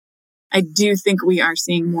I do think we are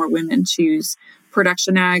seeing more women choose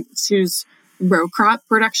production ag, choose row crop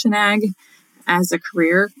production ag as a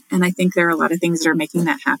career. And I think there are a lot of things that are making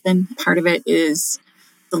that happen. Part of it is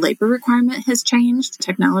the labor requirement has changed.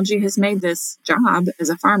 Technology has made this job as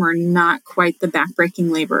a farmer not quite the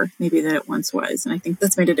backbreaking labor maybe that it once was. And I think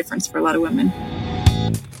that's made a difference for a lot of women.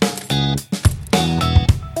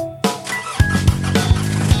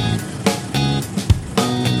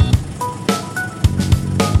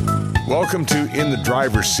 Welcome to In the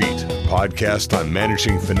Driver's Seat, a podcast on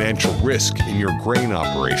managing financial risk in your grain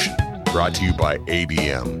operation, brought to you by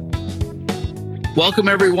ADM. Welcome,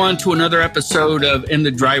 everyone, to another episode of In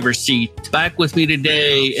the Driver's Seat. Back with me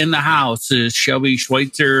today in the house is Shelby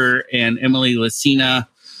Schweitzer and Emily Lacina.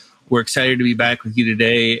 We're excited to be back with you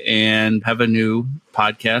today and have a new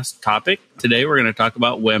podcast topic. Today, we're going to talk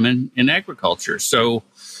about women in agriculture. So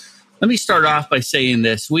let me start off by saying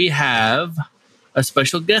this. We have a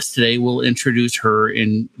special guest today. We'll introduce her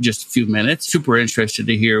in just a few minutes. Super interested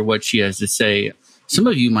to hear what she has to say. Some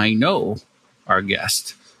of you might know our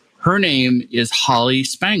guest. Her name is Holly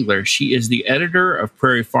Spangler. She is the editor of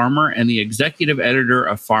Prairie Farmer and the executive editor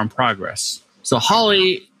of Farm Progress. So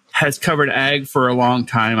Holly has covered ag for a long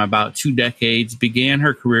time, about 2 decades, began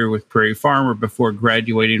her career with Prairie Farmer before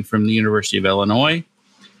graduating from the University of Illinois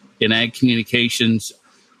in ag communications.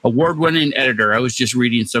 Award-winning editor. I was just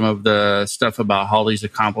reading some of the stuff about Holly's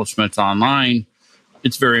accomplishments online.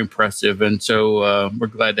 It's very impressive, and so we're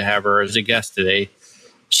glad to have her as a guest today.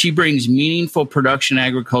 She brings meaningful production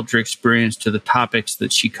agriculture experience to the topics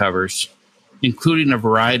that she covers, including a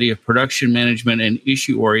variety of production management and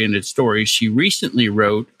issue-oriented stories. She recently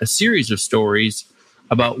wrote a series of stories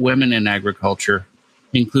about women in agriculture,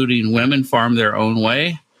 including Women Farm Their Own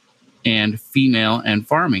Way and Female and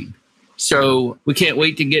Farming. So we can't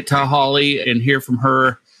wait to get to Holly and hear from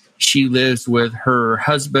her. She lives with her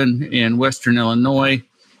husband in Western Illinois.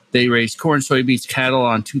 They raise corn, soybeans, cattle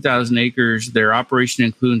on 2,000 acres. Their operation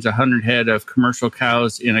includes 100 head of commercial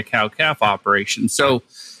cows in a cow-calf operation. So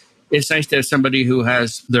it's nice to have somebody who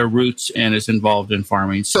has their roots and is involved in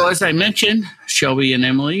farming. So as I mentioned, Shelby and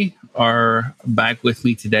Emily are back with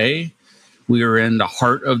me today. We are in the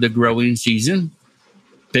heart of the growing season.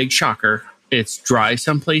 Big shocker. It's dry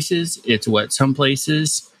some places, it's wet some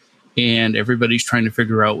places, and everybody's trying to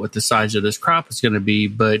figure out what the size of this crop is going to be.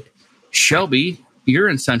 But Shelby, you're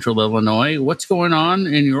in central Illinois. What's going on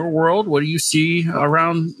in your world? What do you see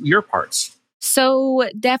around your parts? So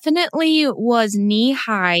definitely was knee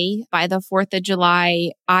high by the 4th of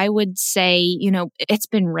July. I would say, it's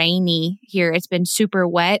been rainy here. It's been super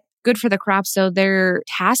wet. Good for the crops. So they're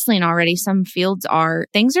tasseling already. Some fields are.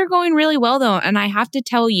 Things are going really well, though. And I have to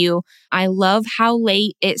tell you, I love how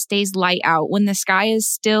late it stays light out. When the sky is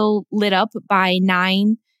still lit up by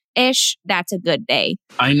 9-ish, that's a good day.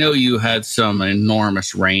 I know you had some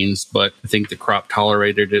enormous rains, but I think the crop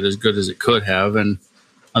tolerated it as good as it could have. And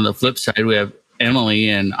on the flip side, we have Emily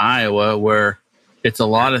in Iowa, where it's a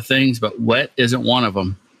lot of things, but wet isn't one of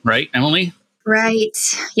them. Right, Emily? Right.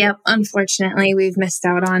 Yep. Unfortunately, we've missed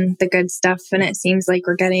out on the good stuff, and it seems like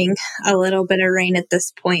we're getting a little bit of rain at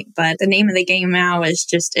this point. But the name of the game now is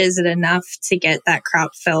just, is it enough to get that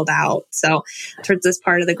crop filled out? So towards this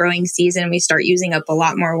part of the growing season, we start using up a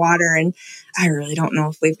lot more water, and I really don't know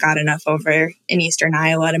if we've got enough over in eastern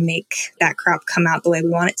Iowa to make that crop come out the way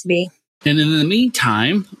we want it to be. And in the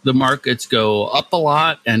meantime, the markets go up a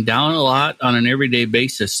lot and down a lot on an everyday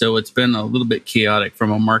basis. So it's been a little bit chaotic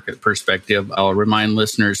from a market perspective. I'll remind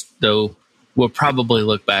listeners, though, we'll probably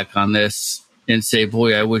look back on this and say,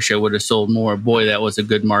 boy, I wish I would have sold more. Boy, that was a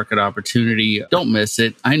good market opportunity. Don't miss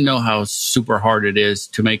it. I know how super hard it is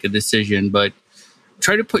to make a decision, but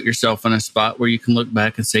try to put yourself in a spot where you can look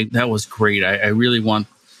back and say, that was great. I really want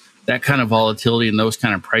that kind of volatility and those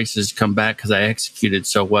kind of prices come back because I executed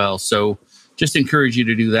so well. So just encourage you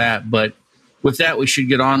to do that. But with that, we should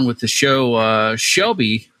get on with the show.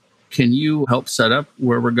 Shelby, can you help set up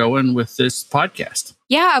where we're going with this podcast?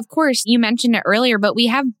 Yeah, of course. You mentioned it earlier, but we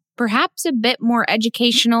have perhaps a bit more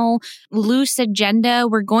educational, loose agenda.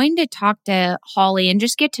 We're going to talk to Holly and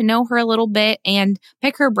just get to know her a little bit and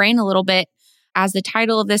pick her brain a little bit. As the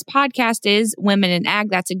title of this podcast is Women in Ag,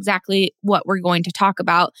 that's exactly what we're going to talk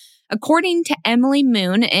about. According to Emily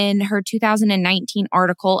Moon in her 2019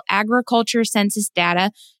 article, agriculture census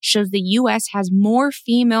data shows the U.S. has more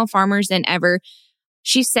female farmers than ever.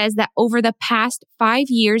 She says that over the past 5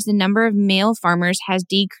 years, the number of male farmers has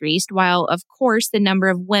decreased, while, of course, the number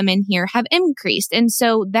of women here have increased. And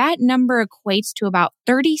so that number equates to about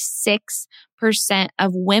 36%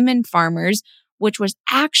 of women farmers, which was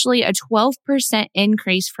actually a 12%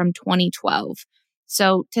 increase from 2012.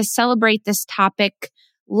 So to celebrate this topic,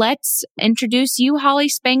 let's introduce you, Holly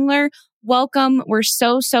Spangler. Welcome. We're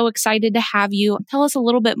so excited to have you. Tell us a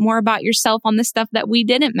little bit more about yourself on the stuff that we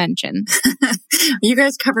didn't mention. You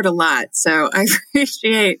guys covered a lot, so I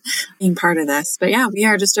appreciate being part of this. But yeah, we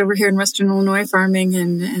are just over here in Western Illinois farming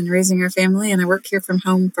and raising our family, and I work here from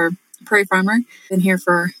home for a prairie farmer. Been here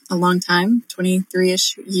for a long time,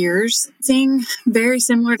 23-ish years, seeing very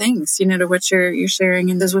similar things, to what you're sharing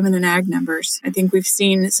in those women in ag numbers. I think we've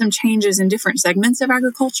seen some changes in different segments of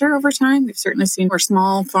agriculture over time. We've certainly seen more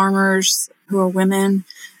small farmers who are women.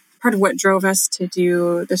 Part of what drove us to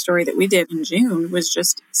do the story that we did in June was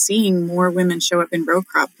just seeing more women show up in row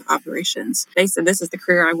crop operations. They said, this is the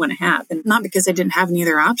career I want to have. And not because they didn't have any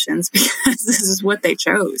other options, because this is what they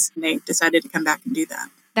chose. And they decided to come back and do that.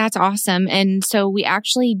 That's awesome. And so we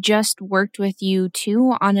actually just worked with you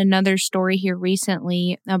too on another story here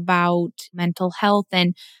recently about mental health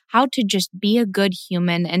and how to just be a good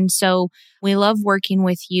human. And so we love working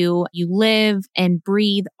with you. You live and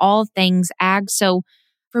breathe all things ag. So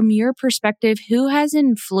from your perspective, who has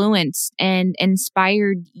influenced and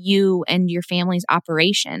inspired you and your family's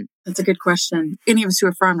operation? That's a good question. Any of us who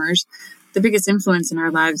are farmers, the biggest influence in our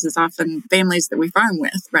lives is often families that we farm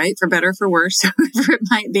with, right? For better, for worse, whatever it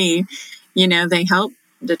might be. They help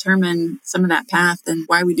determine some of that path and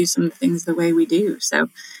why we do some of the things the way we do. So,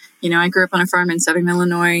 I grew up on a farm in Southern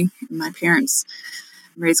Illinois. My parents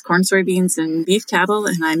raised corn, soybeans, and beef cattle.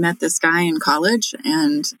 And I met this guy in college.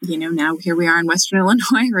 And, now here we are in Western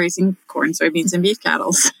Illinois raising corn, soybeans, and beef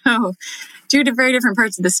cattle. So two very different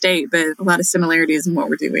parts of the state, but a lot of similarities in what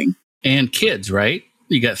we're doing. And kids, right?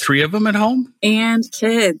 You got 3 of them at home? And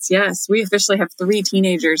kids, yes. We officially have 3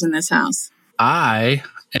 teenagers in this house. I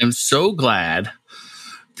am so glad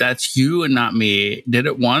that's you and not me. Did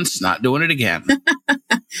it once, not doing it again.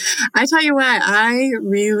 I tell you what, I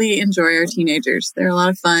really enjoy our teenagers. They're a lot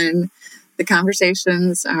of fun. The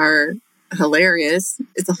conversations are hilarious.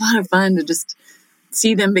 It's a lot of fun to just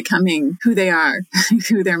see them becoming who they are,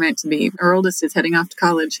 who they're meant to be. Our oldest is heading off to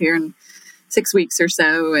college here in 6 weeks or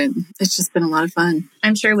so, and it's just been a lot of fun.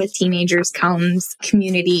 I'm sure with teenagers comes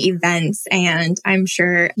community events, and I'm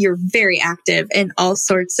sure you're very active in all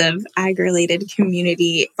sorts of ag-related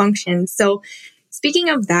community functions. So speaking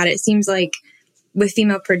of that, it seems like with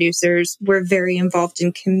female producers, we're very involved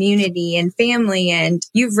in community and family, and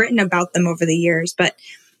you've written about them over the years, but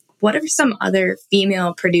what are some other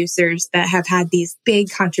female producers that have had these big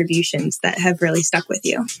contributions that have really stuck with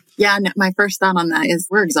you? Yeah, my first thought on that is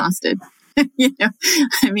we're exhausted.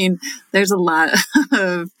 There's a lot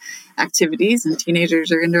of activities and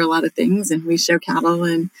teenagers are into a lot of things, and we show cattle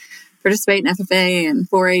and participate in FFA and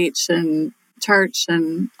 4-H and church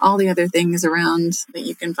and all the other things around that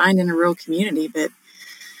you can find in a rural community. But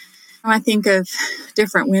I think of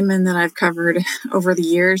different women that I've covered over the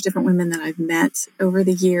years, different women that I've met over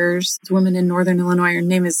the years. This woman in Northern Illinois, her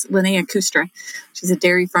name is Linnea Kustra. She's a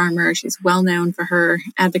dairy farmer. She's well known for her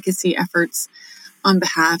advocacy efforts on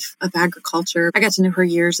behalf of agriculture. I got to know her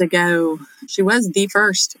years ago. She was the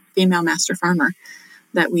first female master farmer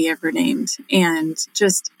that we ever named, and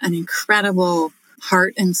just an incredible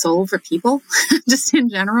heart and soul for people, just in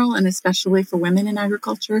general, and especially for women in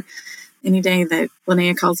agriculture. Any day that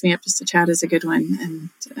Linnea calls me up just to chat is a good one. And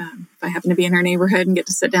if I happen to be in her neighborhood and get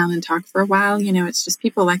to sit down and talk for a while, it's just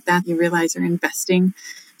people like that you realize are investing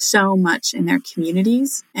so much in their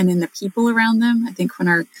communities and in the people around them. I think when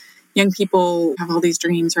our young people have all these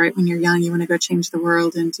dreams, right? When you're young, you want to go change the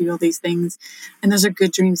world and do all these things. And those are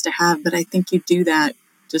good dreams to have. But I think you do that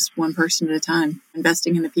just one person at a time,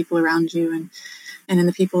 investing in the people around you and in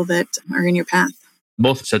the people that are in your path.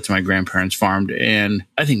 Both sets of my grandparents farmed, and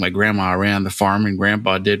I think my grandma ran the farm and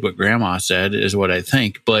grandpa did what grandma said, is what I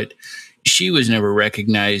think. But she was never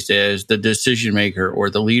recognized as the decision maker or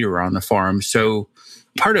the leader on the farm. So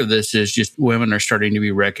part of this is just women are starting to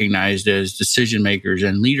be recognized as decision makers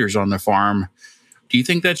and leaders on the farm. Do you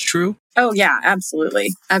think that's true? Oh, yeah,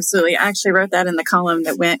 absolutely. Absolutely. I actually wrote that in the column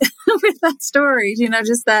that went with that story,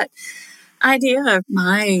 just that idea of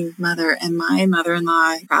my mother and my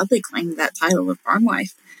mother-in-law proudly claimed that title of farm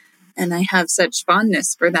wife. And I have such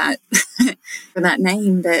fondness for that, for that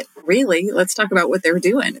name, that really, let's talk about what they were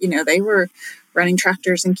doing. They were running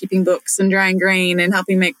tractors and keeping books and drying grain and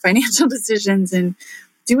helping make financial decisions and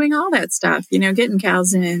doing all that stuff, getting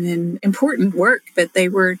cows in and important work, but they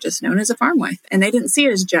were just known as a farm wife, and they didn't see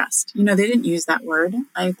it as just, they didn't use that word.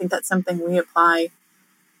 I think that's something we apply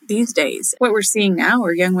these days. What we're seeing now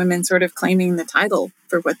are young women sort of claiming the title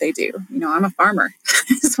for what they do. I'm a farmer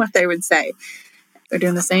is what they would say. They're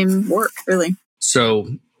doing the same work, really. So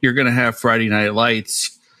you're going to have Friday Night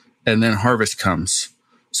Lights and then harvest comes.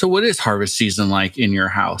 So what is harvest season like in your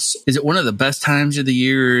house? Is it one of the best times of the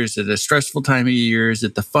year? Is it a stressful time of the year? Is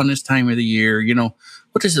it the funnest time of the year?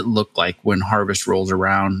 What does it look like when harvest rolls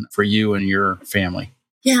around for you and your family?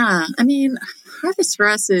 Yeah, harvest for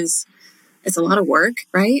us it's a lot of work,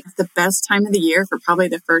 right? The best time of the year for probably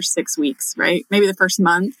the first 6 weeks, right? Maybe the first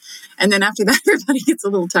month. And then after that, everybody gets a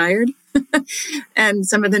little tired. And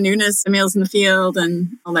some of the newness, the meals in the field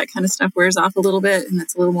and all that kind of stuff wears off a little bit. And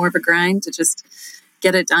it's a little more of a grind to just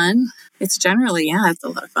get it done. It's generally, it's a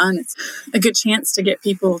lot of fun. It's a good chance to get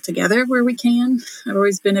people together where we can. I've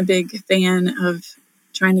always been a big fan of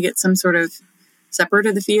trying to get some sort of separate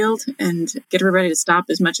of the field and get everybody to stop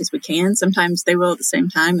as much as we can. Sometimes they will at the same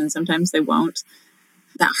time and sometimes they won't.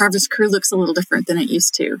 That harvest crew looks a little different than it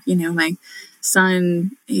used to. My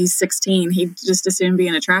son, he's 16. He'd just as soon be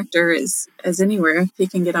in a tractor as anywhere. If he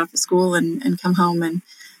can get off of school and come home and,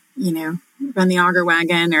 run the auger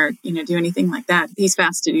wagon or, do anything like that. He's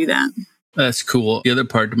fast to do that. That's cool. The other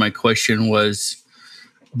part of my question was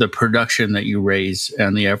the production that you raise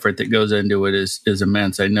and the effort that goes into it is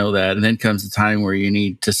immense. I know that. And then comes the time where you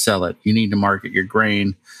need to sell it. You need to market your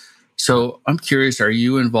grain. So I'm curious, are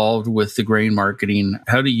you involved with the grain marketing?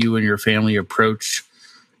 How do you and your family approach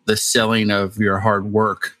the selling of your hard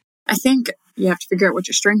work? I think you have to figure out what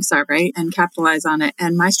your strengths are, right? And capitalize on it.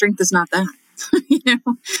 And my strength is not that.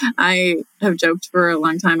 I have joked for a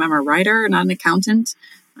long time, I'm a writer, not an accountant.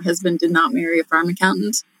 My husband did not marry a farm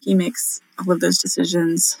accountant. He makes all of those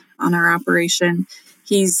decisions on our operation.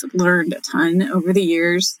 He's learned a ton over the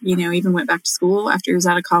years, even went back to school after he was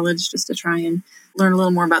out of college just to try and learn a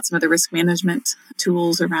little more about some of the risk management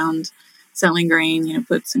tools around selling grain,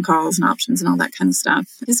 puts and calls and options and all that kind of stuff.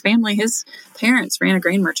 His family, his parents ran a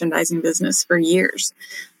grain merchandising business for years.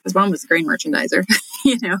 His mom was a grain merchandiser,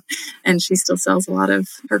 and she still sells a lot of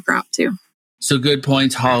her crop too. So good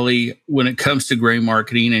points, Holly. When it comes to grain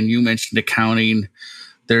marketing, and you mentioned accounting,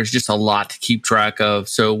 there's just a lot to keep track of.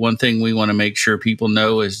 So one thing we want to make sure people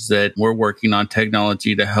know is that we're working on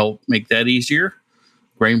technology to help make that easier.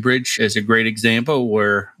 GrainBridge is a great example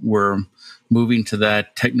where we're moving to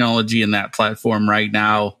that technology and that platform right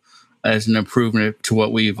now as an improvement to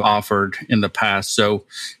what we've offered in the past. So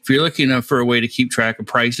if you're looking for a way to keep track of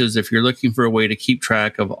prices, if you're looking for a way to keep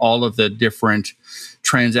track of all of the different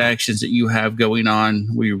transactions that you have going on,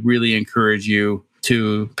 we really encourage you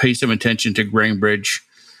to pay some attention to GrainBridge.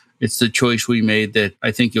 It's the choice we made that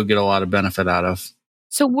I think you'll get a lot of benefit out of.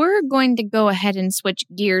 So we're going to go ahead and switch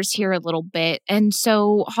gears here a little bit. And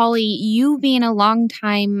so, Holly, you being a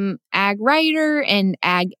longtime ag writer and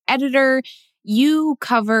ag editor, you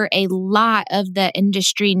cover a lot of the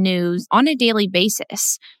industry news on a daily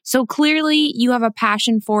basis. So clearly you have a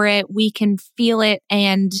passion for it. We can feel it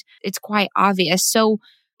and it's quite obvious. So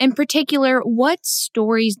in particular, what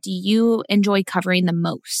stories do you enjoy covering the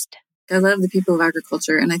most? I love the people of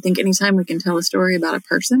agriculture. And I think anytime we can tell a story about a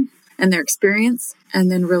person and their experience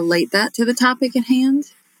and then relate that to the topic at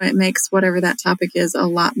hand, it makes whatever that topic is a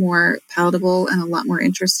lot more palatable and a lot more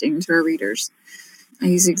interesting to our readers. I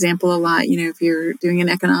use the example a lot, if you're doing an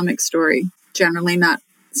economic story, generally not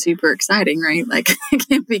super exciting, right? Like it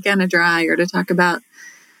can be kind of dry, or to talk about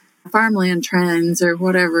farmland trends or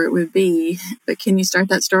whatever it would be. But can you start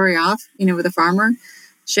that story off, with a farmer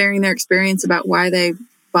sharing their experience about why they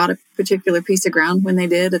bought a particular piece of ground when they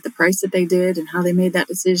did at the price that they did and how they made that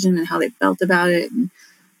decision and how they felt about it and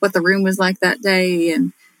what the room was like that day,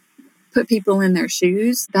 and put people in their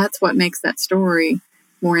shoes. That's what makes that story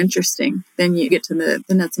more interesting. Then you get to the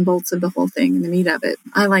nuts and bolts of the whole thing and the meat of it.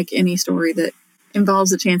 I like any story that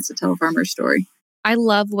involves a chance to tell a farmer's story. I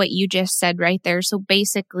love what you just said right there. So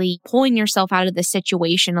basically pulling yourself out of the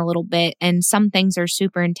situation a little bit, and some things are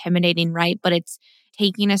super intimidating, right? But it's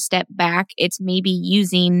taking a step back. It's maybe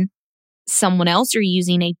using someone else or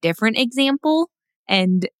using a different example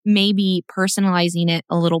and maybe personalizing it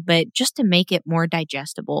a little bit just to make it more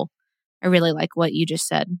digestible. I really like what you just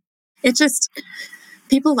said.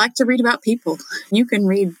 People like to read about people. You can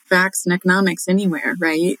read facts and economics anywhere,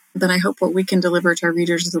 right? But I hope what we can deliver to our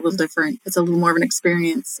readers is a little different. It's a little more of an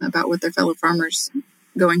experience about what their fellow farmers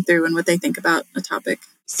going through and what they think about a topic.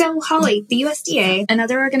 So, Holly, the USDA and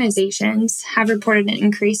other organizations have reported an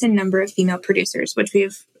increase in number of female producers, which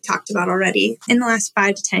we've talked about already, in the last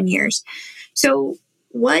 5 to 10 years. So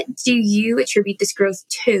what do you attribute this growth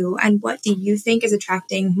to, and what do you think is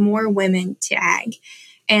attracting more women to ag?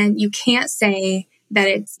 And you can't say that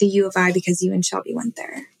it's the U of I because you and Shelby went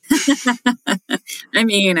there.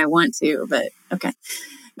 I want to, but okay.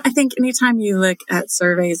 I think anytime you look at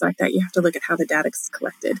surveys like that, you have to look at how the data is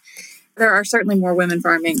collected. There are certainly more women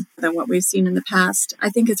farming than what we've seen in the past. I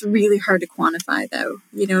think it's really hard to quantify, though.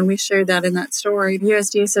 And we shared that in that story. The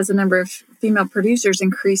USDA says the number of female producers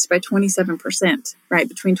increased by 27%, right,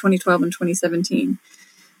 between 2012 and 2017.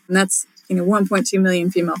 And that's, 1.2 million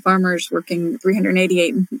female farmers working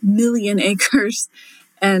 388 million acres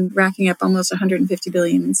and racking up almost 150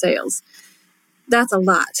 billion in sales. That's a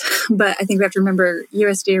lot. But I think we have to remember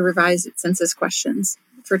USDA revised its census questions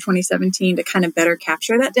for 2017 to kind of better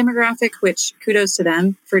capture that demographic, which kudos to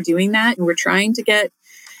them for doing that. And we're trying to get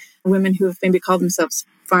women who have maybe called themselves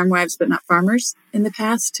farm wives but not farmers in the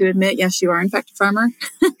past to admit, yes, you are in fact a farmer.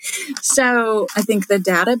 So I think the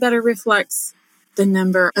data better reflects the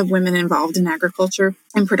number of women involved in agriculture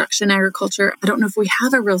and production agriculture. I don't know if we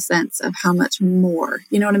have a real sense of how much more,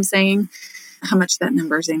 you know what I'm saying? How much that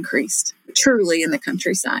number has increased truly in the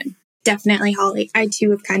countryside. Definitely, Holly. I too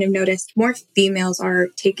have kind of noticed more females are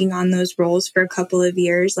taking on those roles for a couple of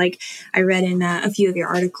years. Like I read in a few of your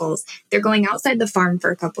articles, they're going outside the farm for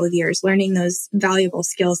a couple of years, learning those valuable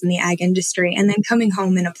skills in the ag industry, and then coming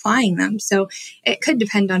home and applying them. So it could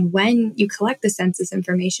depend on when you collect the census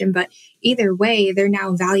information, but either way, they're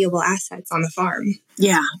now valuable assets on the farm.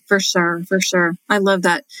 Yeah, for sure, for sure. I love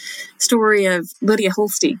that story of Lydia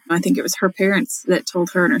Holste. I think it was her parents that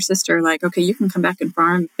told her and her sister, like, okay, you can come back and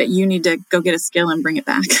farm, but you need to go get a skill and bring it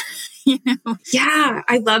back. Yeah,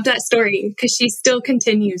 I love that story because she still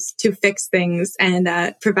continues to fix things and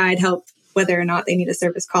provide help whether or not they need a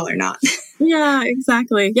service call or not. Yeah,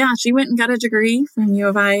 exactly. Yeah, she went and got a degree from U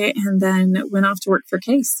of I and then went off to work for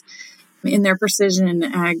Case in their precision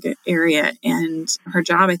ag area. And her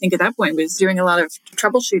job, I think at that point, was doing a lot of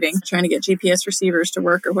troubleshooting, trying to get GPS receivers to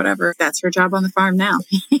work or whatever. That's her job on the farm now.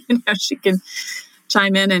 She can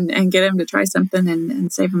chime in and get him to try something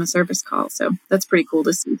and save him a service call. So that's pretty cool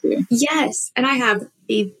to see too. Yes. And I have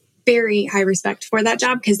a very high respect for that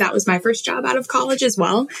job because that was my first job out of college as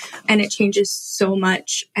well. And it changes so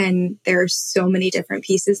much. And there are so many different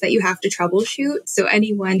pieces that you have to troubleshoot. So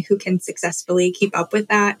anyone who can successfully keep up with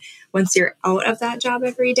that once you're out of that job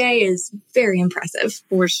every day is very impressive.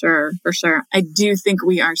 For sure. For sure. I do think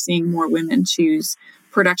we are seeing more women choose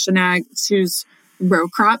production ag, choose row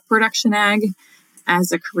crop production ag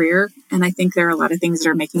as a career. And I think there are a lot of things that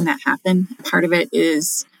are making that happen. Part of it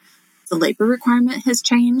is the labor requirement has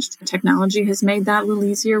changed. Technology has made that a little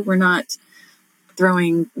easier. We're not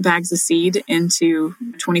throwing bags of seed into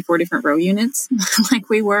 24 different row units like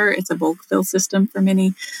we were. It's a bulk fill system for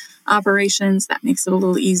many operations. That makes it a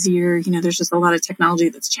little easier. There's just a lot of technology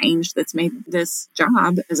that's changed that's made this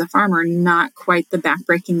job as a farmer not quite the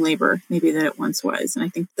backbreaking labor maybe that it once was. And I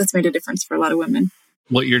think that's made a difference for a lot of women.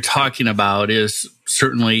 What you're talking about is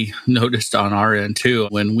certainly noticed on our end too.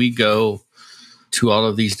 When we go to all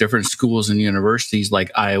of these different schools and universities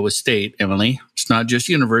like Iowa State, Emily, it's not just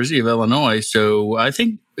University of Illinois. So I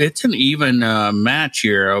think it's an even match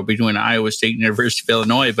here between Iowa State and University of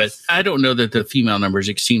Illinois. But I don't know that the female numbers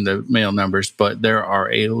exceed the male numbers, but there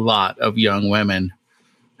are a lot of young women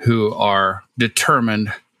who are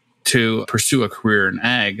determined to pursue a career in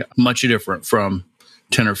ag, much different from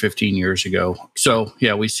 10 or 15 years ago. So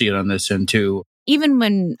yeah, we see it on this end too. Even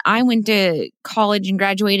when I went to college and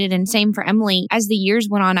graduated, and same for Emily, as the years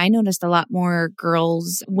went on, I noticed a lot more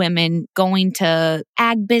girls, women going to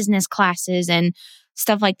ag business classes and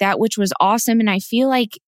stuff like that, which was awesome. And I feel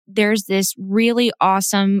like there's this really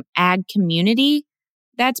awesome ag community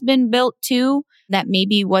that's been built too that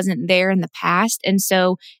maybe wasn't there in the past. And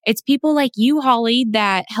so it's people like you, Holly,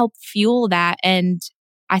 that help fuel that. And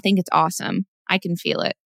I think it's awesome. I can feel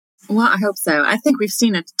it. Well, I hope so. I think we've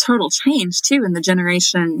seen a total change, too, in the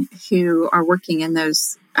generation who are working in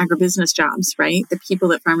those agribusiness jobs, right? The people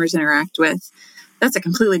that farmers interact with, that's a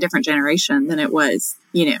completely different generation than it was,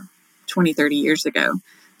 20, 30 years ago.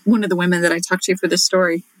 One of the women that I talked to for this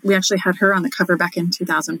story, we actually had her on the cover back in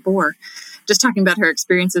 2004, just talking about her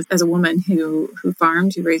experiences as a woman who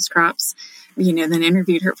farmed, who raised crops, then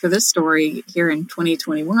interviewed her for this story here in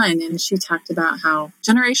 2021. And she talked about how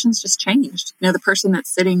generations just changed. The person that's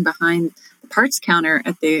sitting behind the parts counter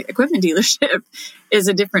at the equipment dealership is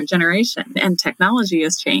a different generation, and technology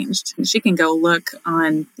has changed. She can go look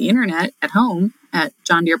on the internet at home at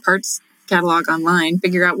John Deere parts catalog online,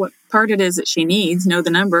 figure out what part it is that she needs, know the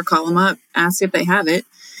number, call them up, ask if they have it.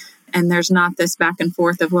 And there's not this back and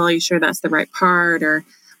forth of, well, are you sure that's the right part? Or,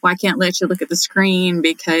 well, I can't let you look at the screen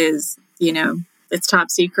because, it's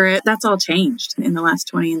top secret. That's all changed in the last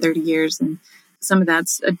 20 and 30 years. And some of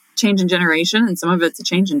that's a change in generation and some of it's a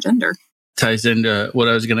change in gender. Ties into what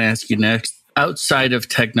I was going to ask you next. Outside of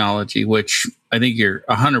technology, which I think you're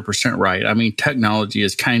 100% right. I mean, technology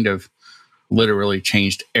is kind of literally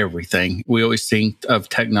changed everything. We always think of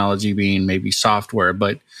technology being maybe software,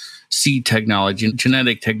 but seed technology and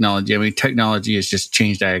genetic technology, technology has just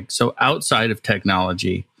changed ag. So outside of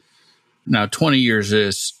technology, now 20 years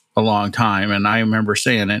is a long time, and I remember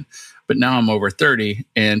saying it, but now I'm over 30,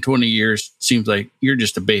 and 20 years seems like you're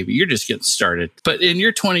just a baby. You're just getting started. But in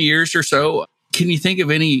your 20 years or so, can you think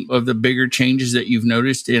of any of the bigger changes that you've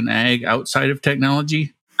noticed in ag outside of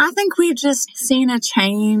technology? I think we've just seen a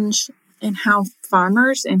change in how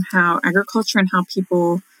farmers and how agriculture and how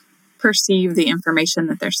people perceive the information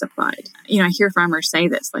that they're supplied. I hear farmers say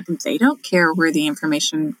this, like they don't care where the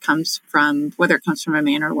information comes from, whether it comes from a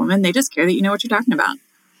man or a woman. They just care that you know what you're talking about.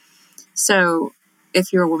 So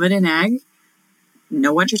if you're a woman in ag,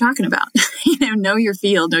 know what you're talking about. Know your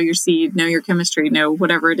field, know your seed, know your chemistry, know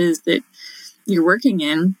whatever it is that you're working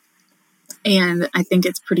in. And I think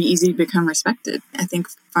it's pretty easy to become respected. I think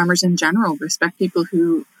farmers in general respect people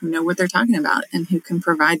who know what they're talking about and who can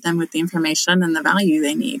provide them with the information and the value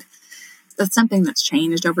they need. That's something that's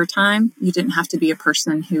changed over time. You didn't have to be a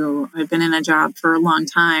person who had been in a job for a long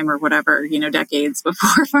time or whatever, decades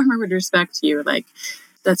before a farmer would respect you. Like,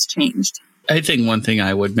 that's changed. I think one thing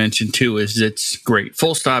I would mention too is it's great.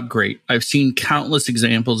 Full stop, great. I've seen countless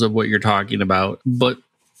examples of what you're talking about, but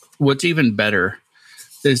what's even better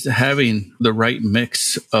is having the right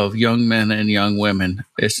mix of young men and young women.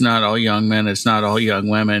 It's not all young men, it's not all young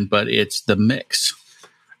women, but it's the mix.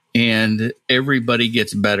 And everybody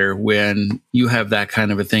gets better when you have that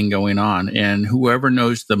kind of a thing going on. And whoever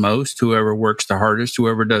knows the most, whoever works the hardest,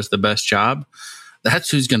 whoever does the best job,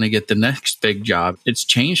 that's who's going to get the next big job. It's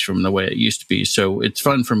changed from the way it used to be. So it's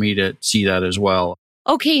fun for me to see that as well.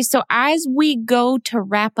 Okay, so as we go to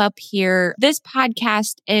wrap up here, this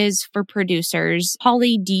podcast is for producers.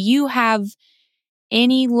 Holly, do you have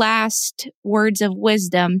any last words of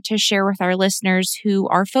wisdom to share with our listeners who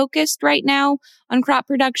are focused right now on crop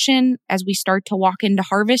production as we start to walk into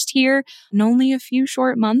harvest here in only a few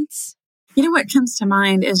short months? What comes to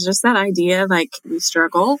mind is just that idea, like we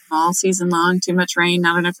struggle all season long, too much rain,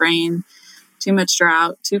 not enough rain, too much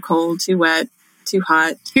drought, too cold, too wet, too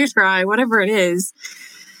hot, too dry, whatever it is.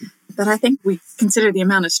 But I think we consider the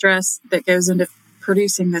amount of stress that goes into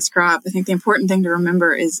producing this crop. I think the important thing to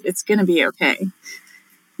remember is it's going to be okay.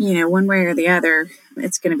 One way or the other,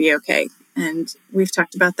 it's going to be okay. And we've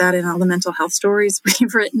talked about that in all the mental health stories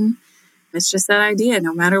we've written. It's just that idea,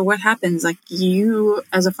 no matter what happens, like you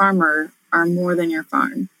as a farmer are more than your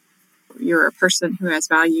farm. You're a person who has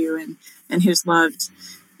value and who's loved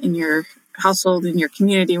in your household, in your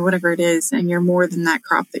community, whatever it is, and you're more than that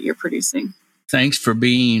crop that you're producing. Thanks for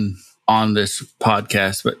being on this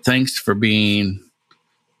podcast, but thanks for being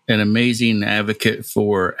an amazing advocate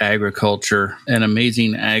for agriculture, an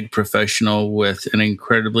amazing ag professional with an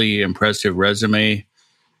incredibly impressive resume.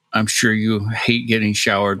 I'm sure you hate getting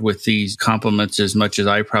showered with these compliments as much as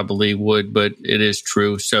I probably would, but it is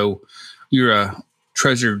true. So you're a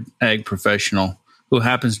treasured ag professional who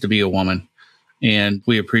happens to be a woman, and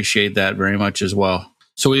we appreciate that very much as well.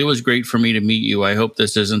 So it was great for me to meet you. I hope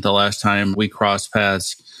this isn't the last time we cross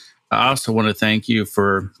paths. I also want to thank you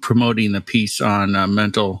for promoting the piece on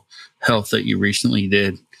mental health that you recently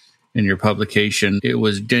did in your publication. It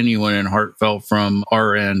was genuine and heartfelt from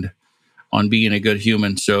our end on being a good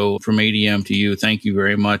human. So from ADM to you, thank you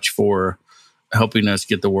very much for helping us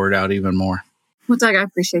get the word out even more. Well, Doug, I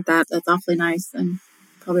appreciate that. That's awfully nice and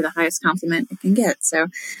probably the highest compliment I can get. So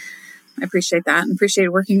I appreciate that and appreciate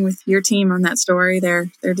working with your team on that story. They're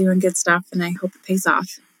doing good stuff, and I hope it pays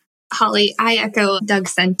off. Holly, I echo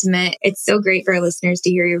Doug's sentiment. It's so great for our listeners to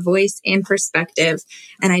hear your voice and perspective.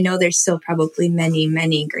 And I know there's still probably many,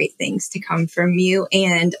 many great things to come from you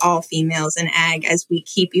and all females in ag as we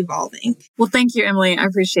keep evolving. Well, thank you, Emily. I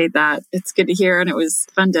appreciate that. It's good to hear. And it was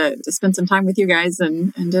fun to spend some time with you guys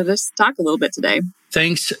and to just talk a little bit today.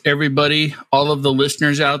 Thanks, everybody. All of the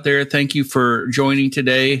listeners out there, thank you for joining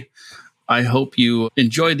today. I hope you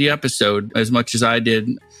enjoyed the episode as much as I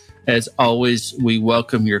did. As always, we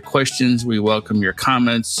welcome your questions. We welcome your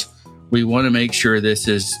comments. We want to make sure this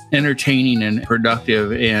is entertaining and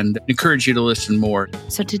productive and encourage you to listen more.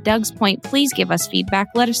 So to Doug's point, please give us feedback.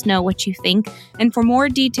 Let us know what you think. And for more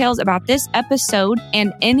details about this episode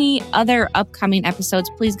and any other upcoming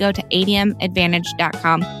episodes, please go to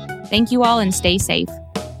admadvantage.com. Thank you all and stay safe.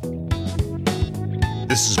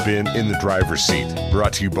 This has been In the Driver's Seat,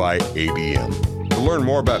 brought to you by ADM. To learn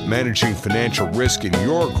more about managing financial risk in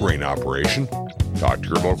your grain operation, talk to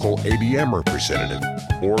your local ADM representative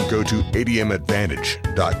or go to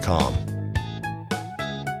admadvantage.com.